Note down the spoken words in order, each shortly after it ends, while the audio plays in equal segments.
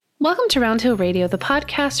Welcome to Round Hill Radio, the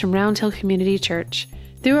podcast from Round Hill Community Church.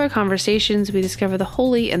 Through our conversations, we discover the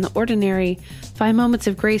holy and the ordinary, find moments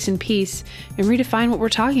of grace and peace, and redefine what we're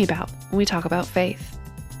talking about when we talk about faith.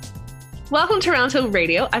 Welcome to Round Hill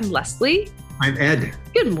Radio. I'm Leslie. I'm Ed.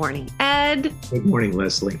 Good morning, Ed. Good morning,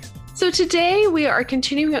 Leslie. So today we are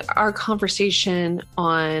continuing our conversation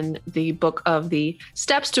on the book of the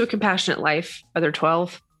Steps to a Compassionate Life. Are there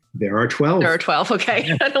 12? There are 12. There are 12.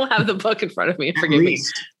 Okay. I don't have the book in front of me. Forgive me.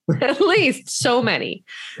 At least so many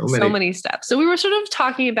steps. So we were sort of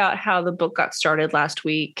talking about how the book got started last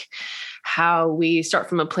week, how we start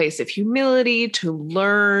from a place of humility to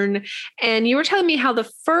learn. And you were telling me how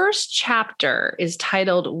the first chapter is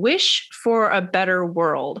titled Wish for a Better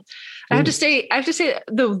World. I have to say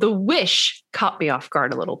the wish caught me off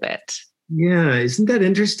guard a little bit. Yeah. Isn't that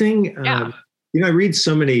interesting? Yeah. I read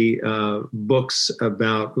so many books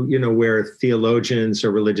about, where theologians or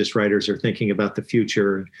religious writers are thinking about the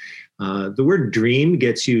future. The word dream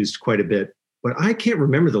gets used quite a bit, but I can't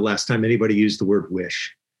remember the last time anybody used the word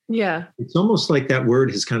wish. Yeah. It's almost like that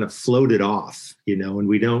word has kind of floated off, and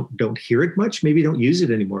we don't hear it much, maybe don't use it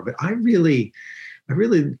anymore. But I really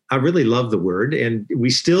love the word, and we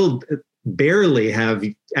still barely have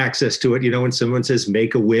access to it. When someone says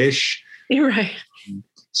make a wish. You're right.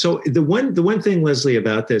 So the one thing, Leslie,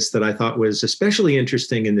 about this that I thought was especially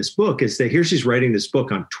interesting in this book is that here she's writing this book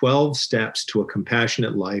on 12 steps to a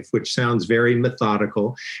compassionate life, which sounds very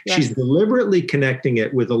methodical. Yes. She's deliberately connecting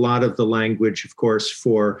it with a lot of the language, of course,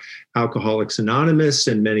 for Alcoholics Anonymous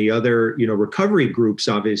and many other, recovery groups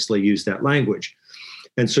obviously use that language.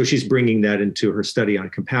 And so she's bringing that into her study on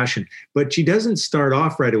compassion. But she doesn't start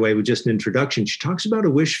off right away with just an introduction. She talks about a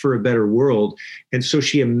wish for a better world. And so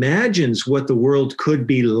she imagines what the world could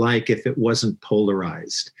be like if it wasn't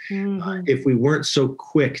polarized, if we weren't so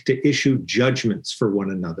quick to issue judgments for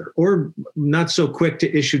one another, or not so quick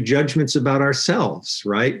to issue judgments about ourselves,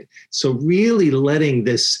 right? So really letting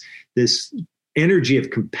this energy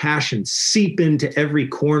of compassion seep into every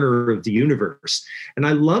corner of the universe. And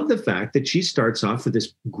I love the fact that she starts off with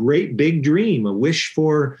this great big dream, a wish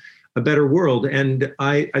for a better world. And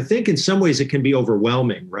I think in some ways it can be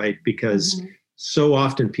overwhelming, right? Because so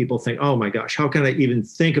often people think, oh my gosh, how can I even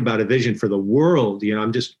think about a vision for the world?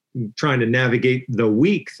 I'm just trying to navigate the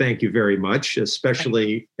week. Thank you very much,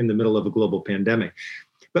 especially in the middle of a global pandemic.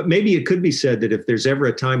 But maybe it could be said that if there's ever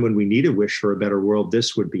a time when we need a wish for a better world,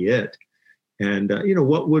 this would be it. And,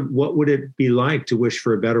 what would it be like to wish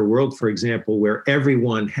for a better world, for example, where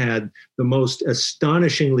everyone had the most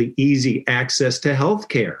astonishingly easy access to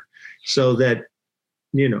healthcare so that,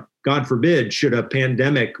 God forbid, should a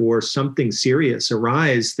pandemic or something serious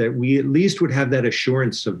arise, that we at least would have that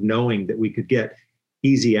assurance of knowing that we could get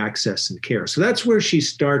easy access and care. So that's where she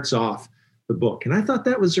starts off the book. And I thought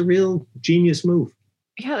that was a real genius move.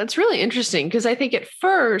 Yeah, that's really interesting because I think at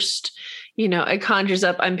first, it conjures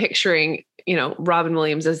up, I'm picturing, Robin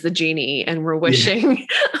Williams as the genie and we're wishing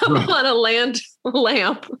on a lamp.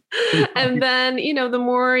 And then, the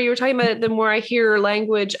more you were talking about it, the more I hear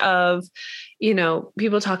language of,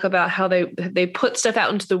 people talk about how they put stuff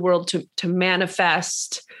out into the world to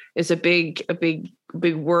manifest is a big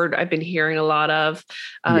word I've been hearing a lot of,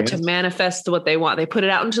 to manifest what they want. They put it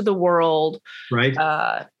out into the world,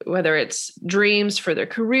 right? Whether it's dreams for their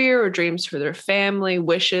career or dreams for their family,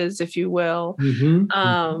 wishes, if you will.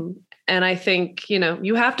 And I think,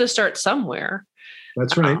 you have to start somewhere.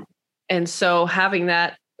 That's right. And so having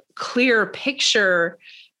that clear picture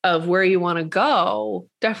of where you want to go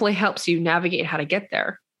definitely helps you navigate how to get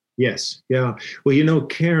there. Yes. Yeah. Well,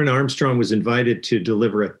 Karen Armstrong was invited to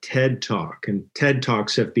deliver a TED Talk, and TED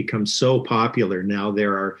Talks have become so popular now.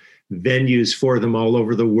 There are venues for them all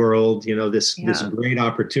over the world. This great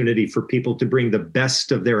opportunity for people to bring the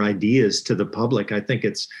best of their ideas to the public. I think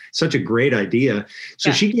it's such a great idea.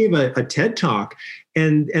 So she gave a TED Talk,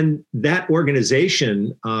 and that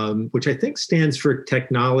organization, which I think stands for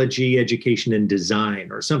Technology, Education, and Design,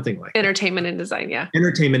 or something like Entertainment and Design. Yeah.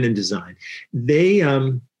 Entertainment and Design. They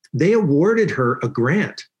awarded her a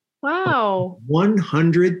grant. Wow.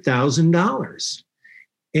 $100,000.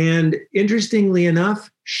 And interestingly enough,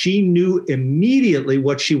 she knew immediately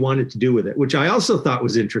what she wanted to do with it, which I also thought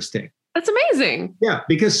was interesting. That's amazing. Yeah,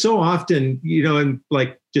 because so often, in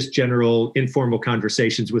like just general informal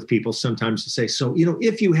conversations with people, sometimes to say, so,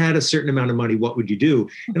 if you had a certain amount of money, what would you do?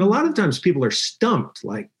 And a lot of times people are stumped,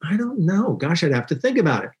 like, I don't know. Gosh, I'd have to think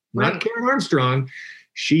about it. Right. Not Karen Armstrong.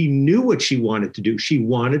 She knew what she wanted to do. She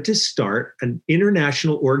wanted to start an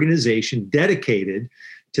international organization dedicated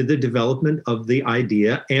to the development of the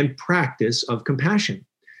idea and practice of compassion.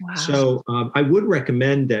 Wow. So I would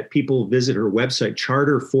recommend that people visit her website,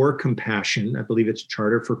 Charter for Compassion. I believe it's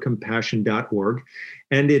charterforcompassion.org.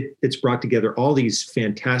 And it's brought together all these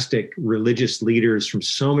fantastic religious leaders from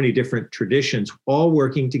so many different traditions, all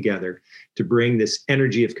working together to bring this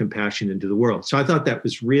energy of compassion into the world. So I thought that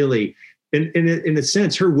was really, in a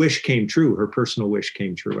sense, her wish came true. Her personal wish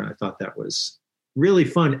came true. And I thought that was really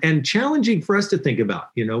fun and challenging for us to think about.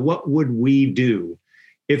 What would we do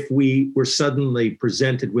if we were suddenly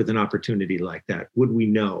presented with an opportunity like that? Would we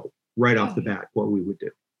know right off the bat what we would do?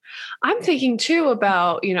 I'm thinking too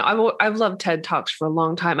about, I've loved TED Talks for a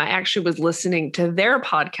long time. I actually was listening to their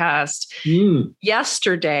podcast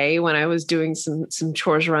yesterday when I was doing some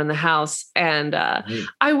chores around the house. And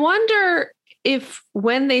I wonder if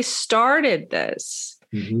when they started this,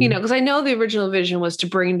 because I know the original vision was to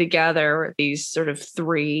bring together these sort of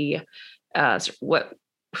three, what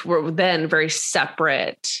were then very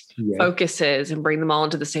separate focuses and bring them all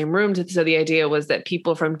into the same rooms. And so the idea was that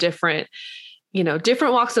people from different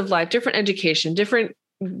walks of life, different education, different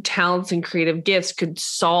talents and creative gifts could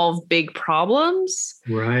solve big problems.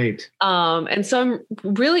 Right. And so I'm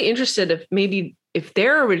really interested if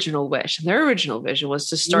their original wish and their original vision was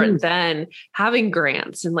to start then having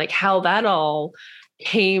grants and like how that all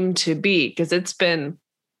came to be. Because it's been,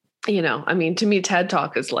 to me, TED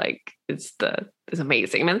Talk is like, is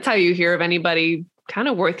amazing. I mean, that's how you hear of anybody kind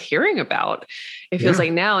of worth hearing about. It feels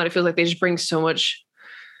like now, and it feels like they just bring so much,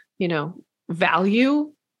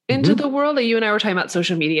 value into the world. That you and I were talking about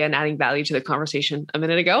social media and adding value to the conversation a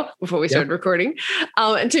minute ago before we started recording.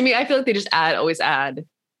 And to me, I feel like they just always add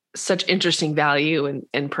such interesting value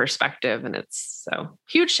and perspective. And it's so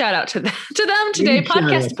huge shout out to them today.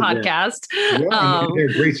 Podcast. They're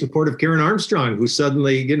great support of Karen Armstrong, who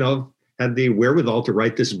suddenly, had the wherewithal to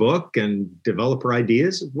write this book and develop her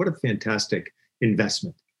ideas. What a fantastic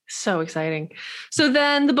investment. So exciting. So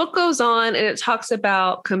then the book goes on and it talks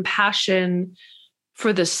about compassion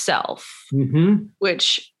for the self,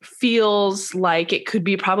 which feels like it could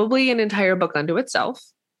be probably an entire book unto itself.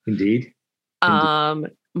 Indeed.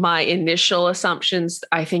 My initial assumptions,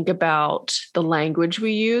 I think about the language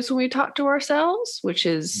we use when we talk to ourselves, which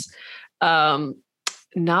is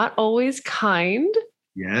not always kind.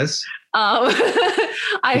 Yes.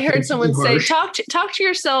 I heard someone say, talk to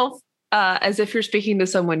yourself as if you're speaking to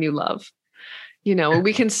someone you love.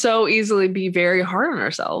 We can so easily be very hard on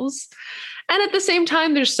ourselves. And at the same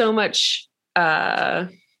time, there's so much, I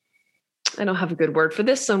don't have a good word for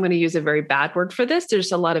this, so I'm going to use a very bad word for this.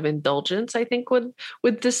 There's a lot of indulgence, I think,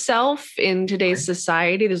 with the self in today's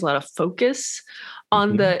society. There's a lot of focus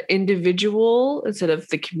on the individual instead of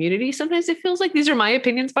the community. Sometimes it feels like, these are my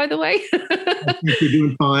opinions, by the way. I think you're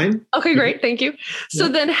doing fine. Okay, great. Thank you. So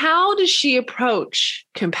then how does she approach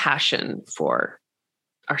compassion for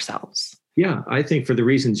ourselves? Yeah, I think for the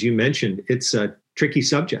reasons you mentioned, it's a tricky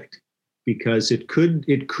subject because it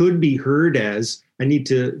could be heard as, I need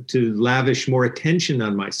to lavish more attention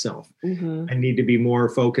on myself. I need to be more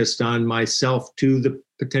focused on myself to the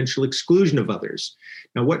potential exclusion of others.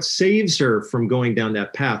 Now, what saves her from going down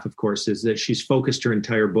that path, of course, is that she's focused her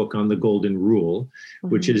entire book on the golden rule,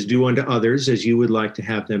 which is do unto others as you would like to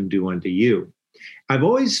have them do unto you. I've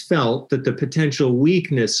always felt that the potential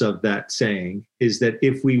weakness of that saying is that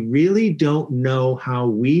if we really don't know how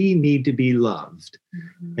we need to be loved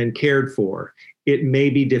and cared for, it may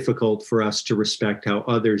be difficult for us to respect how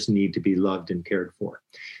others need to be loved and cared for.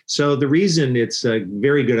 So the reason it's a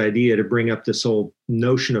very good idea to bring up this whole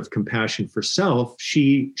notion of compassion for self,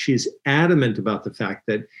 she's adamant about the fact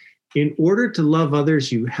that in order to love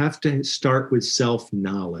others, you have to start with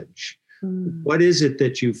self-knowledge. What is it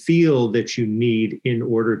that you feel that you need in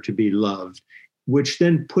order to be loved, which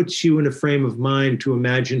then puts you in a frame of mind to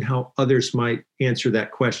imagine how others might answer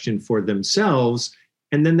that question for themselves.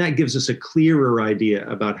 And then that gives us a clearer idea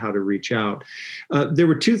about how to reach out. There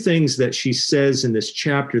were two things that she says in this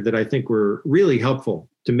chapter that I think were really helpful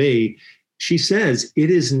to me. She says,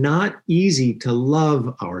 it is not easy to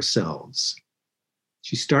love ourselves.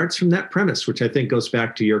 She starts from that premise, which I think goes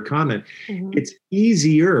back to your comment. It's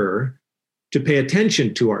easier to pay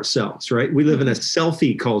attention to ourselves, right? We live in a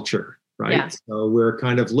selfie culture, right? Yeah. So we're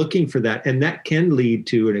kind of looking for that. And that can lead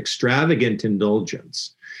to an extravagant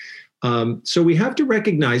indulgence. So we have to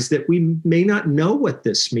recognize that we may not know what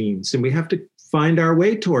this means, and we have to find our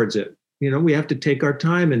way towards it. We have to take our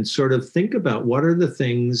time and sort of think about what are the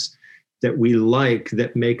things that we like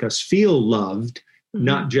that make us feel loved,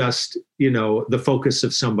 not just, the focus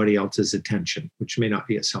of somebody else's attention, which may not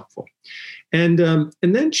be as helpful. And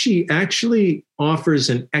then she actually offers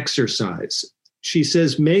an exercise. She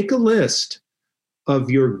says, make a list of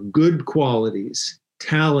your good qualities,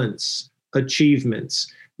 talents,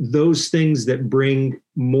 achievements those things that bring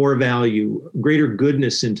more value, greater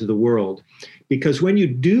goodness into the world. Because when you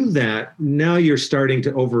do that, now you're starting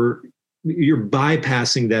to you're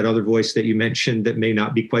bypassing that other voice that you mentioned that may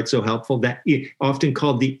not be quite so helpful, that often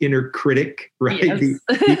called the inner critic, right? Yes.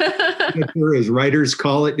 As writers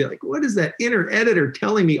call it, you're like, what is that inner editor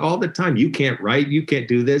telling me all the time? You can't write, you can't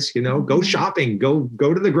do this, go shopping, go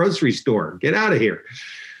to the grocery store, get out of here.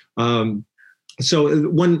 So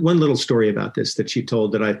one little story about this that she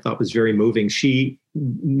told that I thought was very moving. She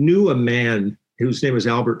knew a man whose name was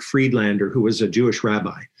Albert Friedlander, who was a Jewish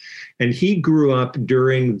rabbi. And he grew up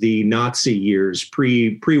during the Nazi years,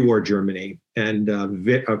 pre-war Germany. And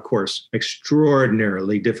of course,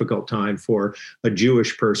 extraordinarily difficult time for a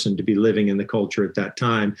Jewish person to be living in the culture at that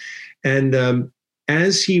time. And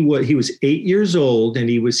as he was 8 years old, and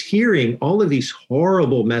he was hearing all of these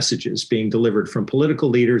horrible messages being delivered from political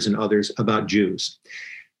leaders and others about Jews.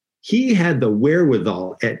 He had the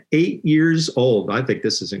wherewithal at 8 years old, I think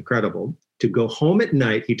this is incredible, to go home at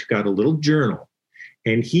night. He took out a little journal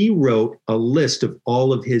and he wrote a list of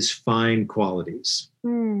all of his fine qualities.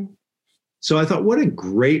 So I thought, what a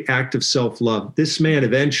great act of self-love. This man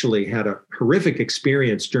eventually had a horrific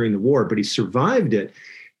experience during the war, but he survived it.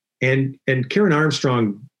 And Karen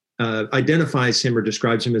Armstrong identifies him or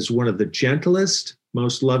describes him as one of the gentlest,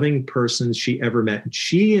 most loving persons she ever met. And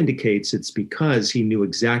she indicates it's because he knew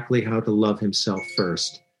exactly how to love himself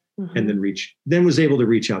first, and then was able to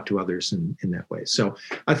reach out to others in that way. So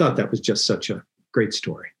I thought that was just such a great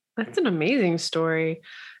story. That's an amazing story,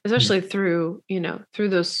 especially through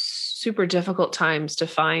those super difficult times to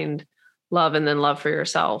find love, and then love for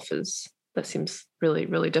yourself that seems really,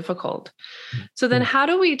 really difficult. So then how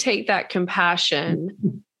do we take that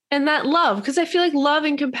compassion and that love? Because I feel like love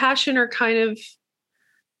and compassion are kind of,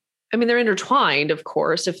 they're intertwined, of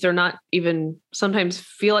course, if they're not even sometimes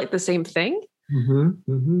feel like the same thing.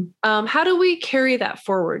 How do we carry that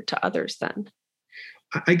forward to others then?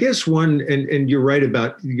 I guess and you're right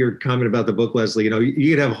about your comment about the book, Leslie.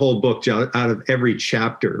 You could have a whole book out of every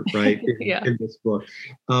chapter, right? in this book.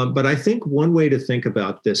 But I think one way to think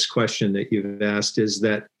about this question that you've asked is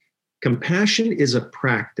that compassion is a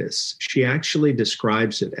practice. She actually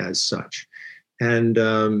describes it as such.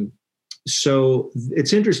 And so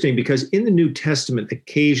it's interesting because in the New Testament,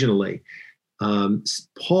 occasionally,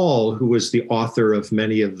 Paul, who was the author of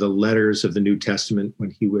many of the letters of the New Testament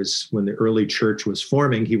when the early church was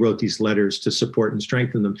forming, he wrote these letters to support and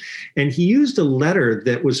strengthen them. And he used a letter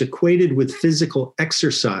that was equated with physical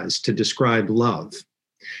exercise to describe love.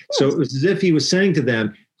 So it was as if he was saying to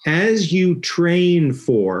them, as you train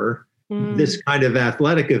for this kind of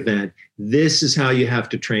athletic event, this is how you have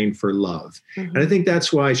to train for love. And I think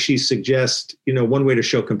that's why she suggests, one way to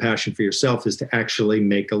show compassion for yourself is to actually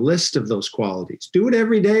make a list of those qualities. Do it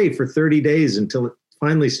every day for 30 days until it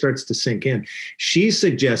finally starts to sink in. She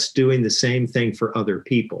suggests doing the same thing for other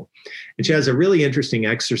people. And she has a really interesting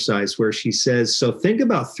exercise where she says, so think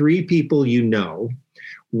about 3 people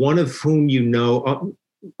one of whom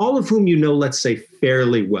all of whom let's say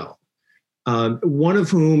fairly well. One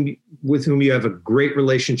with whom you have a great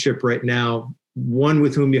relationship right now, one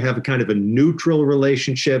with whom you have a kind of a neutral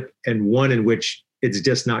relationship, and one in which it's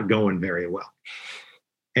just not going very well.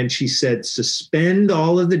 And she said, suspend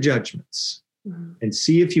all of the judgments and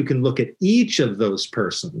see if you can look at each of those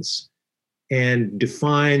persons and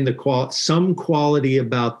define some quality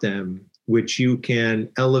about them which you can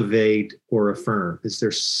elevate or affirm. Is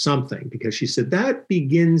there something? Because she said that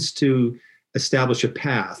begins to establish a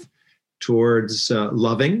path towards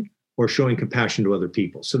loving or showing compassion to other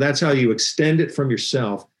people. So that's how you extend it from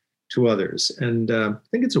yourself to others. And I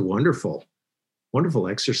think it's a wonderful, wonderful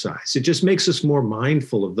exercise. It just makes us more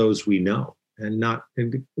mindful of those we know, and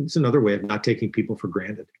it's another way of not taking people for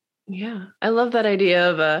granted. Yeah. I love that idea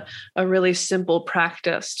of a really simple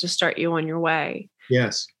practice to start you on your way.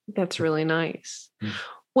 Yes. That's really nice.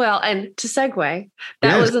 Well, and to segue,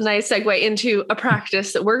 that was a nice segue into a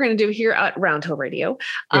practice that we're going to do here at Roundhill Radio,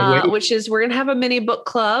 which is we're going to have a mini book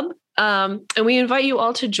club, and we invite you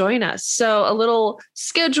all to join us. So a little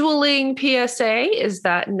scheduling PSA is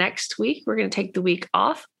that next week, we're going to take the week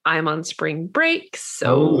off. I'm on spring break,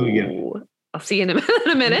 so I'll see you in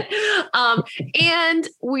a minute. And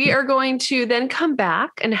we are going to then come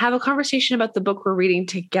back and have a conversation about the book we're reading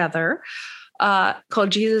together.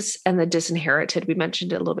 Called Jesus and the Disinherited. We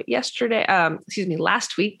mentioned it a little bit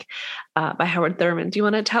last week, by Howard Thurman. Do you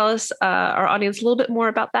want to tell us, our audience, a little bit more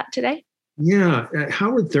about that today? Yeah,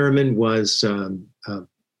 Howard Thurman was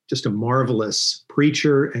just a marvelous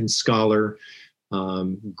preacher and scholar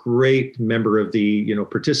great member of the,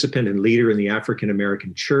 participant and leader in the African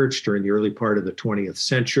American church during the early part of the 20th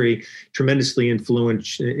century, tremendously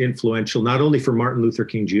influential, not only for Martin Luther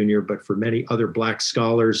King Jr., but for many other Black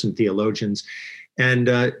scholars and theologians,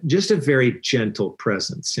 and just a very gentle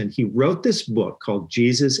presence. And he wrote this book called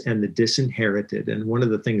Jesus and the Disinherited. And one of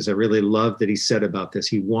the things I really love that he said about this,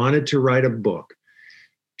 he wanted to write a book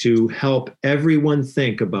to help everyone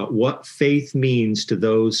think about what faith means to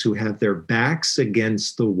those who have their backs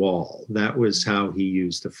against the wall. That was how he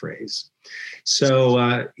used the phrase.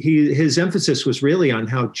 So his emphasis was really on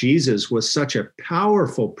how Jesus was such a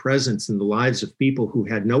powerful presence in the lives of people who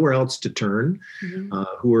had nowhere else to turn,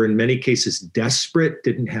 who were in many cases desperate,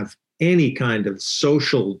 didn't have any kind of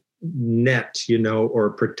social net,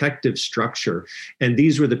 or protective structure. And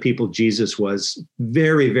these were the people Jesus was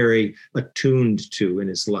very, very attuned to in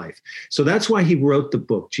his life. So that's why he wrote the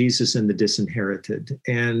book, Jesus and the Disinherited.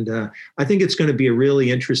 And I think it's going to be a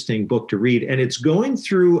really interesting book to read. And it's going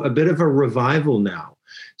through a bit of a revival now.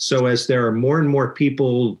 So as there are more and more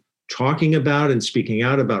people talking about and speaking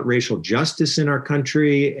out about racial justice in our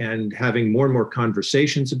country and having more and more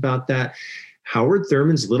conversations about that, Howard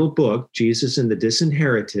Thurman's little book, Jesus and the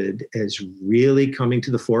Disinherited, is really coming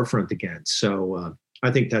to the forefront again. So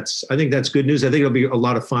I think that's good news. I think it'll be a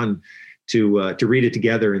lot of fun to read it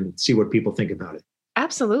together and see what people think about it.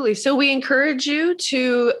 Absolutely. So we encourage you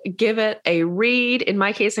to give it a read. In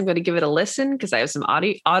my case, I'm going to give it a listen because I have some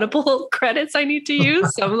audible credits I need to use.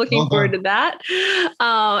 So I'm looking forward to that.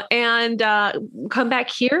 And come back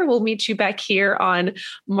here. We'll meet you back here on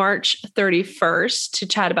March 31st to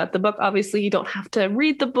chat about the book. Obviously, you don't have to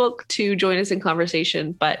read the book to join us in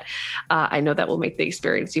conversation, but I know that will make the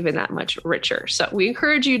experience even that much richer. So we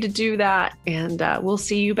encourage you to do that. And we'll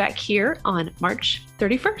see you back here on March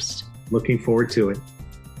 31st. Looking forward to it.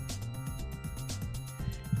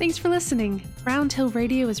 Thanks for listening. Round Hill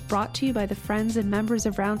Radio is brought to you by the friends and members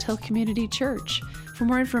of Round Hill Community Church. For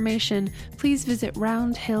more information, please visit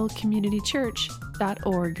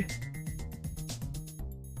roundhillcommunitychurch.org.